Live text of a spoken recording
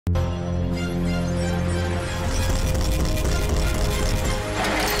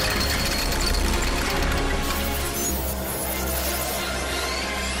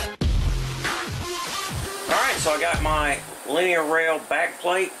So I got my linear rail back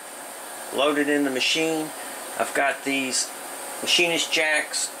plate loaded in the machine. I've got these machinist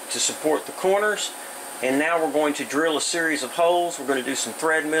jacks to support the corners, and now we're going to drill a series of holes. We're going to do some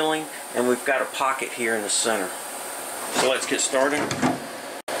thread milling, and we've got a pocket here in the center. So let's get started.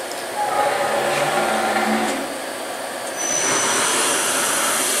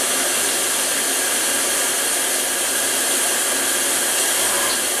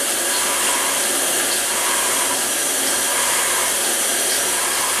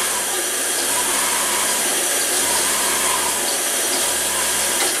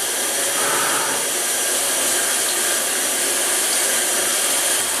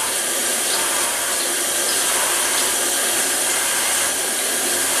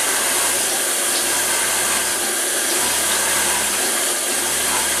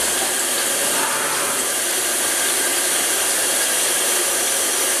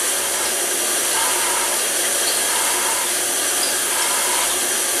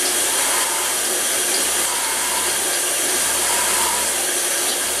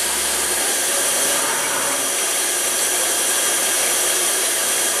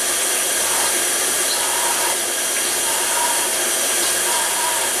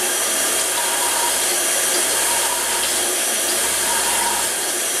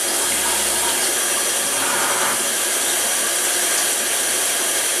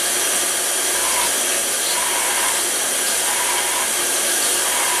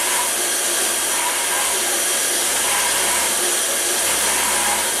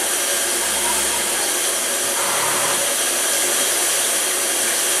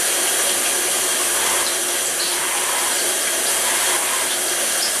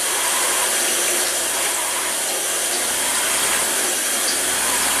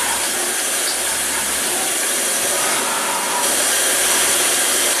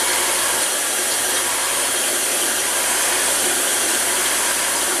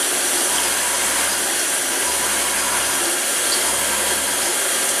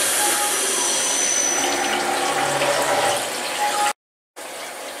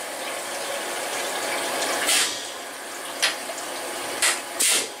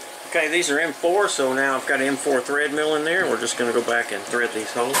 Okay, these are M4, so now I've got an M4 thread mill in there. We're just going to go back and thread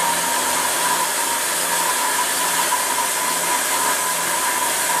these holes.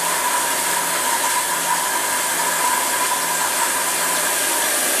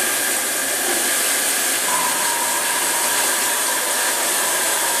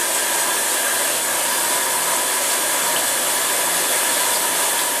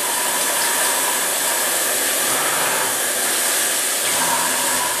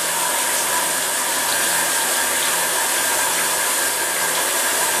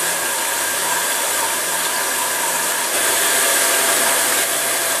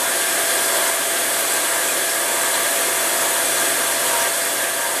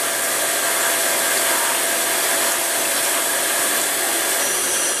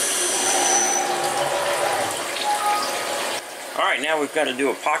 Alright, now we've got to do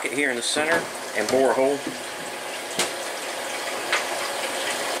a pocket here in the center and bore a hole.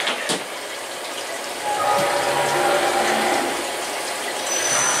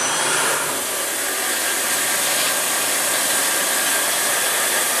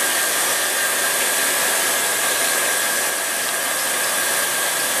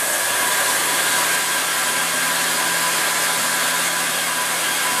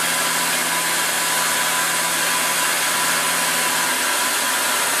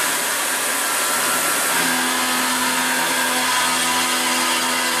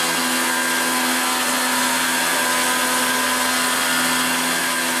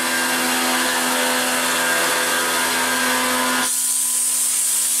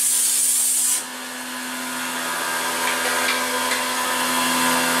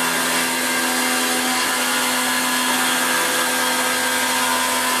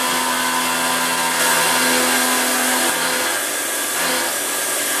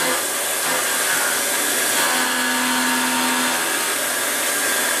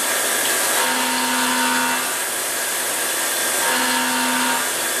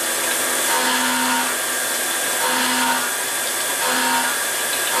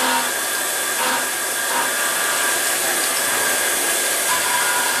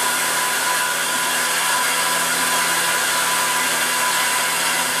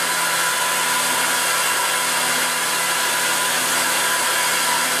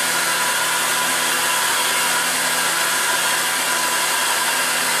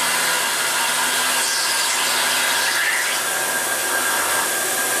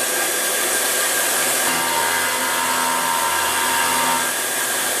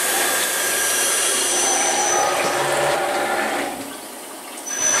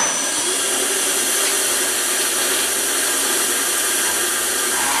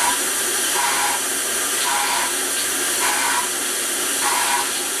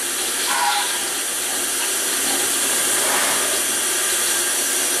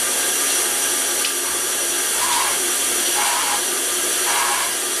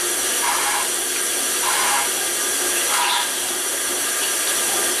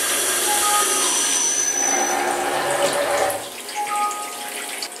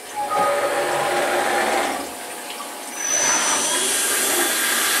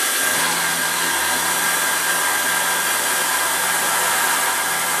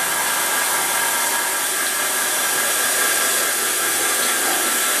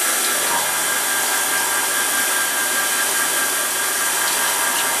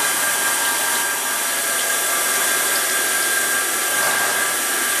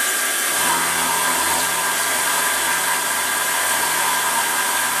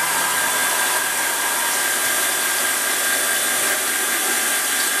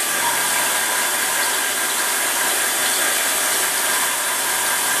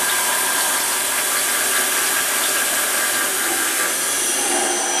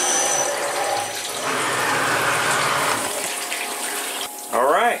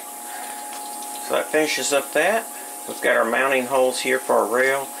 finishes up that. We've got our mounting holes here for our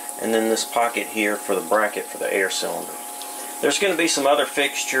rail, and then this pocket here for the bracket for the air cylinder. There's going to be some other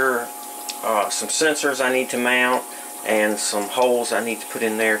fixture, some sensors I need to mount, and some holes I need to put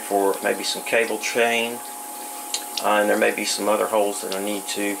in there for maybe some cable chain. And there may be some other holes that I need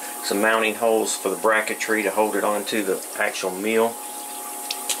to, some mounting holes for the bracketry to hold it onto the actual mill.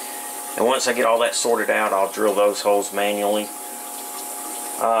 And once I get all that sorted out, I'll drill those holes manually.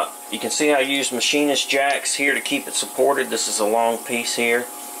 You can see I used machinist jacks here to keep it supported. This is a long piece here,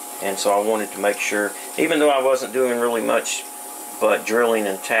 and so I wanted to make sure, even though I wasn't doing really much but drilling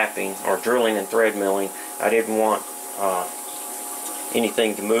and tapping, or drilling and thread milling, I didn't want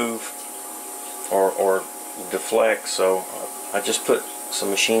anything to move or deflect, so I just put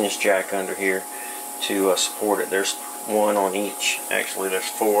some machinist jack under here to support it. There's one on each. Actually, there's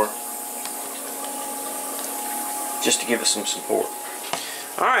 4, just to give it some support.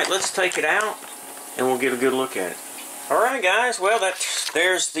 Alright, let's take it out and we'll get a good look at it. Alright guys, well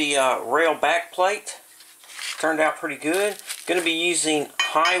there's the rail back plate. Turned out pretty good. Going to be using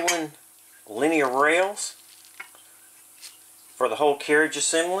Highland linear rails for the whole carriage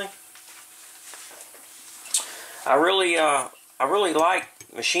assembly. I really like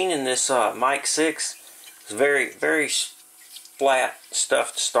machining this Mic 6. It's very flat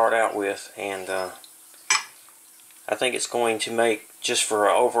stuff to start out with, and I think it's going to make, just for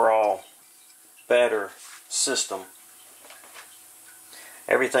an overall better system,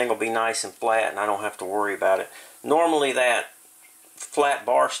 everything will be nice and flat and I don't have to worry about it. Normally that flat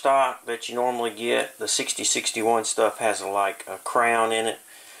bar stock that you normally get, the 6061 stuff, has like a crown in it,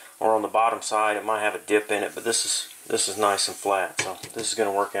 or on the bottom side it might have a dip in it, but this is nice and flat, so this is going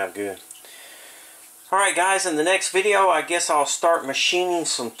to work out good. Alright guys, in the next video I guess I'll start machining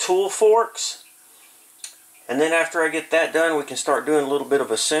some tool forks. And then after I get that done, we can start doing a little bit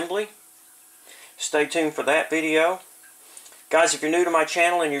of assembly. Stay tuned for that video. Guys, if you're new to my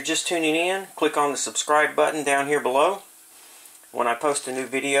channel and you're just tuning in, click on the subscribe button down here below. When I post a new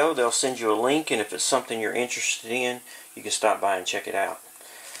video, they'll send you a link, and if it's something you're interested in, you can stop by and check it out.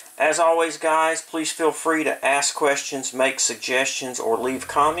 As always guys, please feel free to ask questions, make suggestions, or leave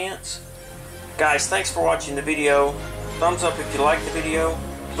comments. Guys, thanks for watching the video. Thumbs up if you liked the video.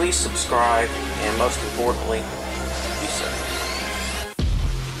 Please subscribe, and most importantly,